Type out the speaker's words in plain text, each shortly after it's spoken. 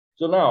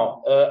So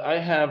now I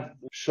have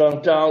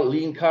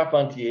Chantal-Line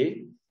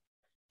Carpentier,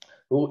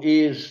 who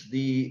is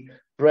the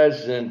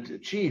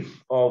President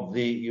Chief of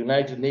the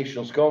United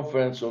Nations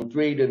Conference on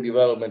Trade and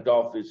Development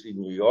Office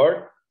in New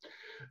York.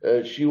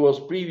 She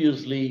was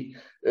previously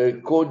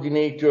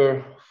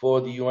coordinator for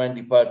the UN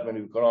Department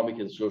of Economic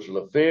and Social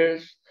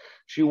Affairs.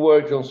 She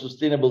worked on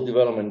Sustainable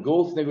Development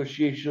Goals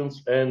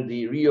negotiations and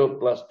the Rio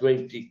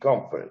 +20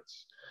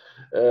 conference.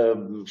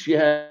 She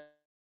has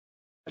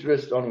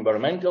interest on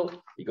environmental,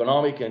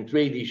 economic, and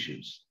trade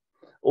issues.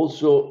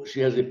 Also,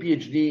 she has a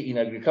PhD in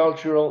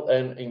agricultural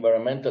and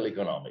environmental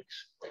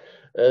economics.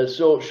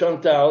 So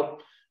Chantal,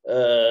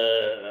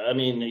 I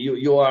mean,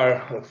 you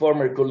are a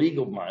former colleague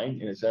of mine,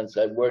 in a sense.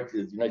 I've worked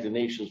at the United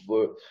Nations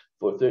for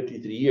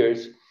 33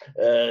 years,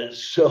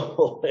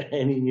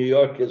 and in New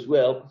York as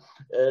well.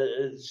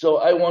 So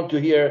I want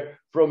to hear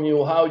from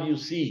you how you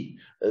see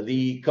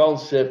the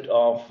concept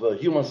of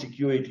human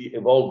security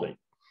evolving,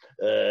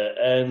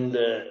 and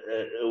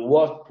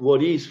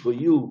what is for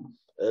you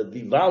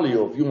the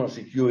value of human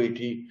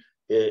security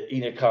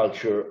in a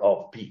culture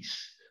of peace.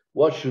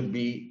 What should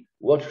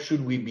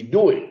we be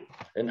doing?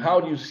 And how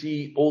do you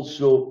see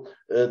also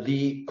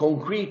the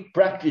concrete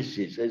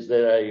practices, as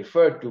that I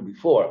referred to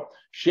before,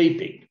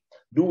 shaping?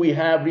 Do we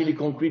have really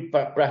concrete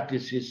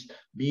practices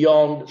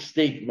beyond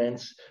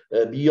statements,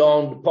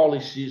 beyond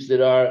policies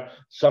that are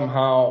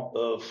somehow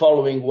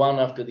following one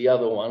after the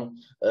other one,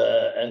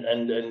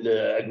 and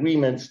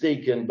agreements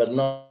taken but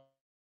not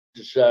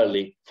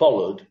necessarily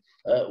followed?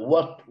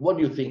 What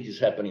do you think is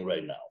happening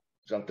right now?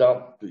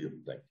 Chantal, to you.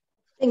 Thank you.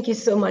 Thank you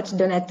so much,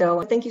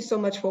 Donato. Thank you so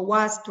much for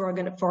FWAAS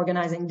for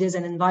organizing this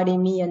and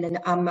inviting me. And then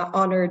I'm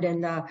honored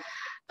and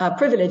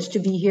privileged to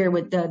be here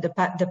with the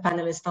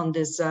panelists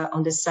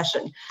on this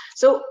session.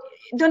 So,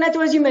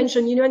 Donato, as you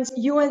mentioned,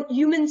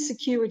 human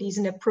security is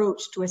an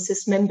approach to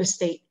assist member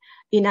states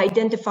in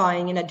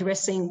identifying and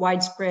addressing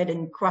widespread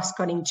and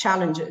cross-cutting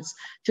challenges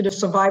to the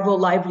survival,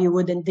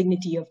 livelihood, and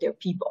dignity of their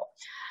people.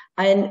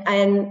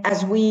 And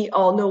as we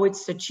all know,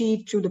 it's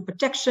achieved through the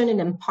protection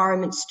and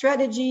empowerment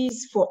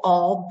strategies for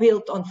all,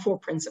 built on 4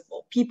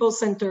 principles: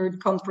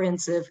 people-centered,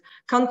 comprehensive,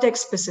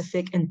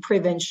 context-specific, and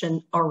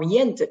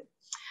prevention-oriented.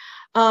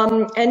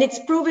 And it's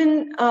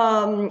proven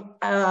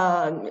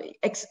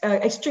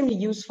extremely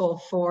useful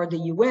for the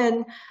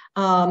UN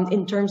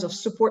in terms of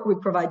support we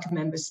provide to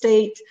member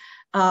states,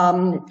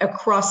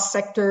 across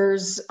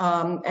sectors,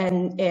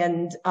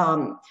 and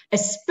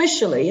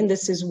especially, and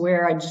this is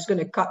where I'm just going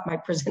to cut my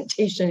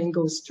presentation and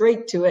go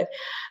straight to it,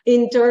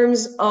 in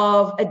terms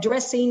of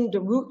addressing the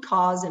root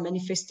cause and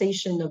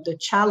manifestation of the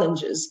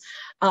challenges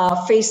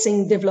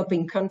facing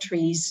developing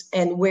countries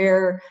and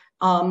where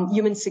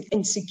human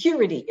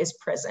insecurity is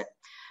present.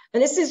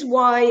 And this is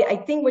why I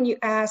think when you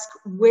ask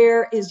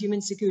where is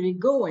human security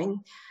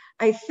going,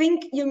 I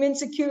think human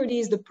security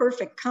is the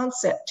perfect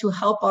concept to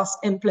help us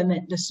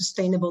implement the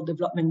Sustainable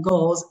Development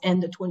Goals and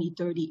the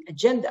 2030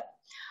 Agenda.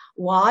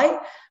 Why?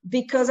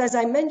 Because, as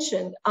I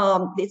mentioned,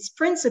 its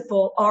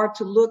principles are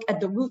to look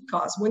at the root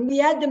cause. When we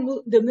had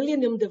the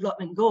Millennium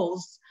Development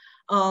Goals,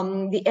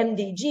 the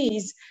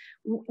MDGs,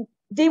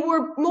 they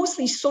were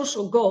mostly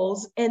social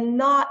goals and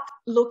not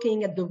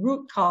looking at the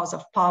root cause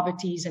of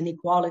poverties and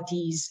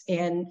inequalities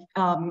and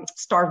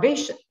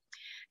starvation.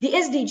 The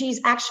SDGs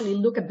actually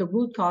look at the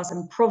root cause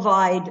and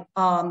provide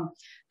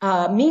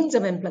means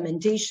of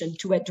implementation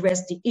to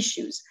address the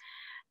issues.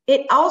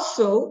 It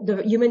also,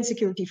 the human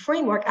security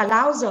framework,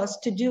 allows us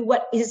to do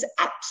what is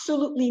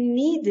absolutely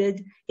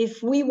needed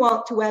if we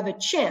want to have a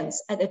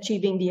chance at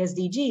achieving the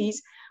SDGs,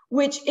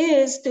 which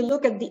is to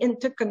look at the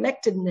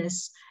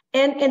interconnectedness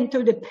and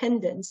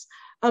interdependence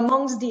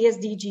amongst the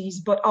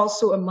SDGs, but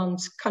also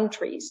amongst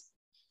countries.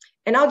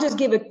 And I'll just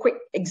give a quick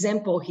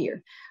example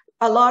here.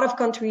 A lot of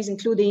countries,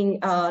 including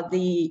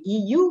the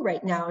EU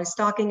right now, is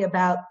talking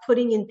about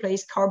putting in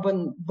place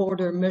carbon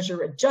border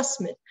measure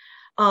adjustment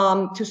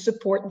to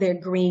support their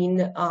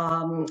Green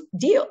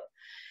Deal.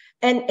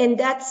 And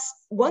that's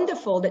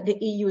wonderful that the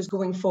EU is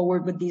going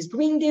forward with this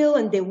Green Deal,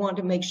 and they want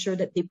to make sure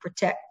that they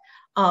protect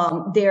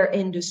their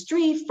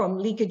industry from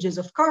leakages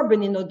of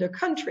carbon in other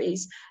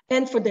countries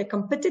and for their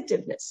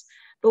competitiveness.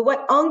 But what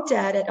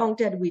at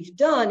UNCTAD we've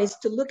done is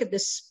to look at the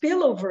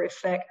spillover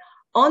effect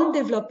on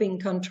developing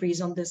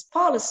countries on this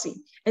policy.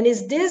 And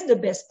is this the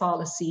best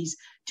policies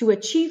to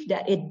achieve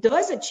that? It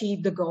does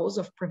achieve the goals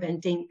of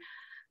preventing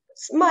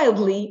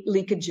mildly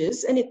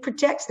leakages, and it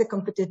protects the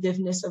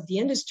competitiveness of the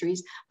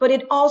industries, but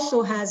it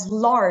also has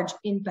large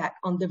impact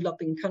on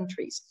developing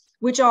countries,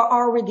 which are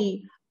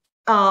already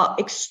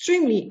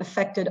extremely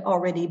affected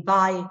already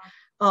by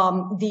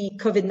the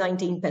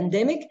COVID-19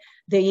 pandemic,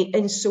 the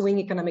ensuing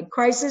economic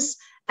crisis,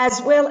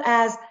 as well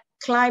as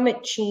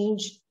climate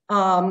change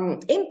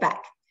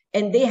impact.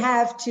 And they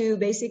have to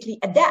basically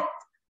adapt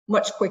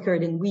much quicker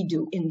than we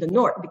do in the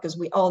north, because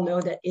we all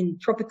know that in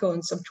tropical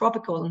and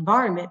subtropical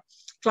environment,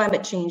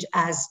 climate change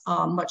has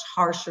a much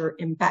harsher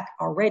impact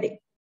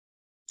already.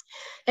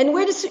 And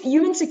where the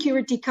human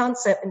security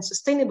concept and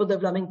sustainable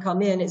development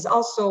come in is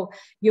also,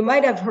 you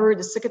might have heard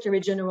the Secretary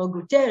General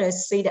Guterres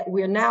say that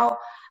we're now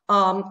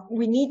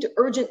we need to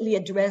urgently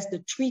address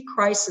the three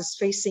crises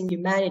facing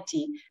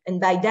humanity. And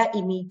by that,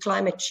 I mean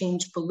climate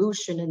change,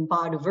 pollution, and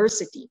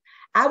biodiversity.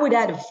 I would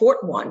add a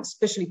fourth one,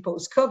 especially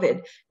post-COVID.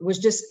 It was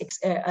just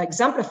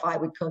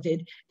exemplified with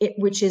COVID,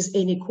 which is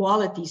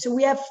inequality. So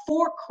we have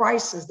four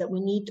crises that we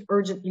need to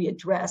urgently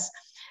address,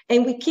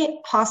 and we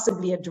can't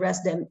possibly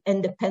address them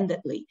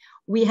independently.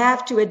 We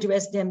have to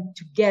address them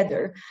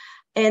together.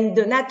 And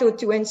Donato,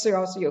 to answer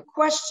also your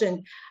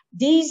question,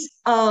 these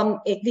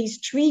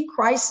three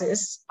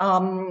crises,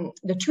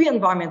 the three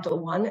environmental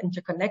one,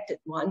 interconnected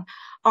one,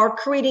 are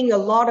creating a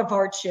lot of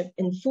hardship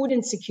in food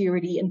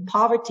insecurity and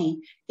poverty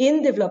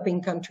in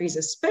developing countries,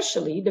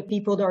 especially the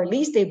people that are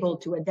least able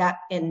to adapt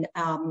and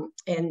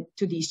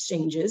to these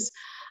changes,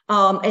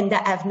 and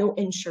that have no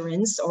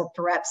insurance or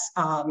perhaps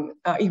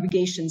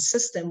irrigation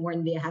system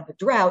when they have a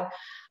drought.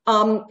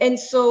 And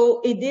so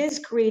it is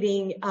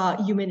creating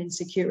human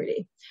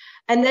insecurity.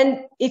 And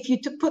then if you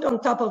put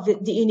on top of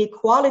it the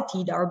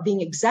inequality that are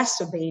being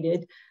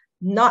exacerbated,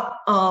 not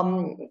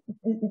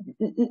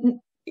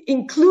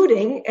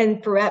including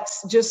and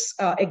perhaps just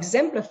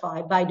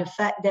exemplified by the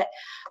fact that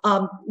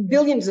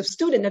billions of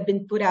students have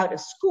been put out of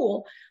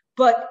school,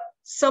 but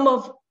some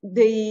of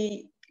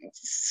the,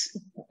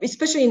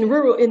 especially in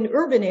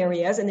urban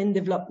areas and in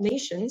developed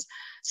nations,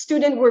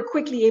 students were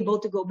quickly able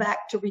to go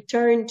back to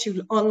return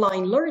to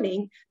online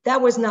learning.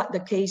 That was not the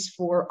case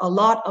for a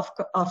lot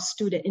of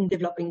students in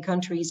developing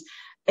countries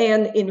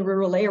and in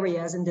rural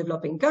areas in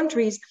developing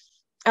countries.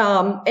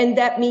 And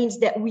that means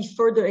that we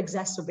further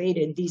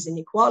exacerbated these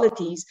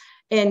inequalities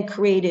and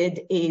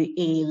created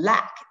a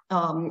lack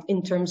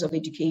in terms of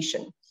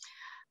education.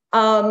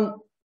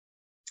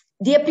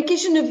 The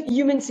application of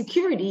human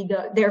security,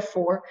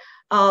 therefore,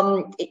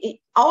 it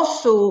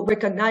also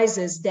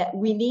recognizes that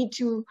we need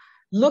to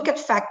look at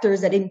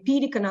factors that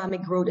impede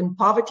economic growth and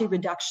poverty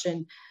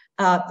reduction,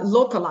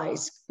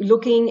 localized,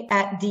 looking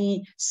at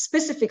the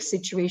specific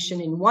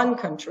situation in one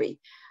country,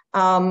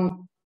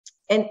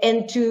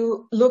 and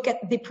to look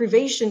at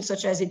deprivation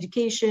such as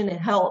education and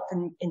health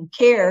and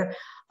care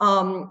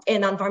and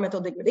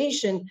environmental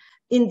degradation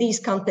in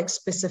these context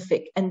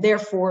specific, and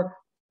therefore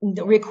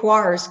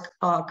requires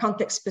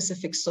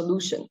context-specific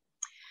solution.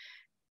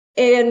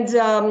 And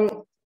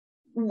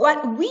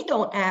what we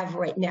don't have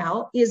right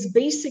now is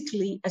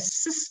basically a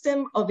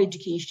system of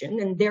education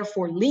and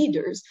therefore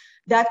leaders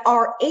that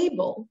are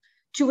able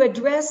to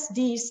address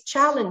these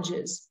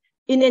challenges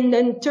in an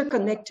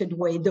interconnected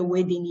way, the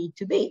way they need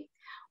to be.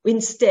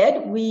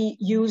 Instead, we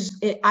use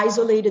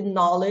isolated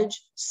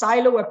knowledge,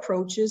 silo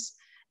approaches,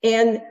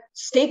 and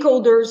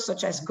stakeholders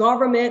such as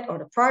government or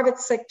the private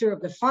sector, of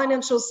the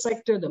financial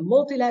sector, the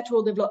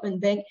multilateral development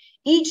bank,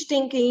 each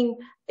thinking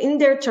in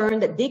their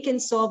turn that they can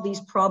solve these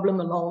problems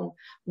alone,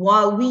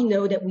 while we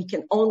know that we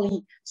can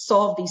only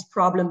solve these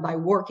problems by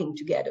working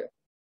together.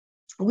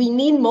 We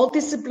need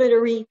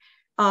multidisciplinary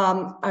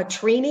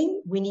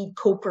training, we need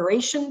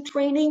cooperation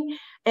training,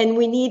 and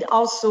we need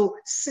also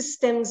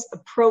systems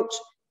approach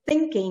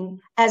thinking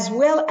as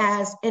well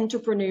as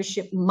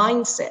entrepreneurship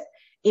mindset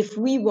if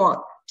we want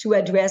to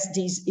address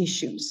these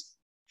issues.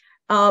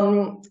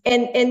 And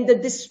the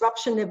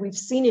disruption that we've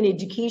seen in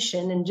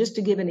education, and just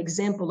to give an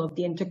example of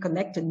the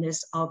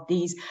interconnectedness of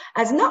these,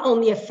 has not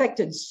only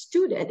affected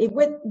students, it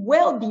went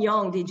well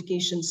beyond the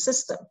education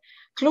system.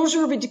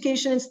 Closure of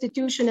education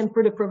institutions and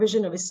the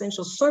provision of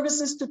essential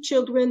services to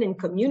children and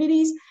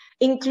communities,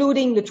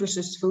 including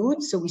nutritious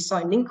food. So we saw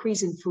an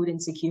increase in food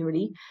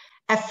insecurity,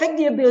 affect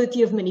the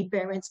ability of many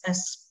parents,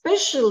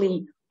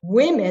 especially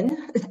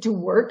women, to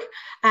work,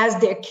 as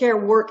their care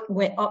work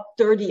went up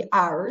 30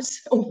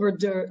 hours over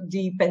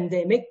the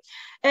pandemic,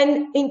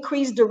 and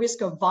increased the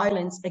risk of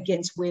violence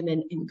against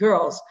women and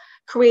girls,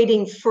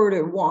 creating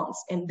further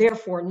wants and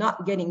therefore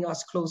not getting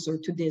us closer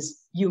to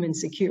this human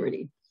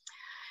security.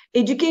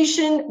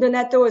 Education,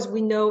 Donato, as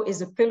we know,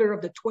 is a pillar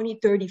of the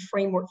 2030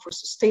 framework for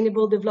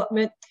sustainable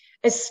development,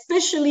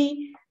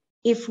 especially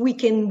if we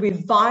can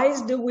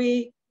revise the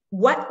way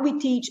what we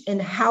teach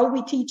and how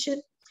we teach it,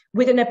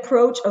 with an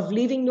approach of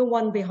leaving no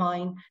one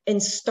behind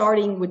and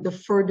starting with the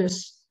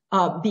furthest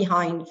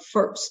behind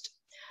first.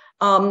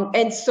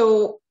 And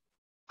so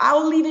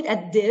I'll leave it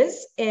at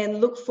this and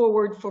look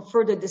forward for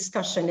further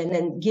discussion and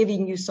then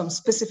giving you some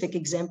specific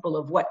example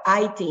of what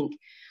I think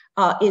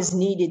is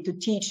needed to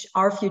teach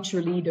our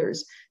future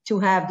leaders to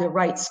have the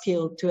right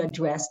skill to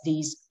address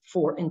these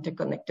four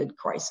interconnected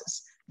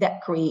crises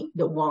that create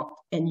the want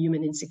and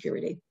human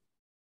insecurity.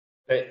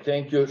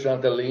 Thank you,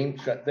 Chantal-Line.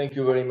 Thank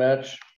you very much.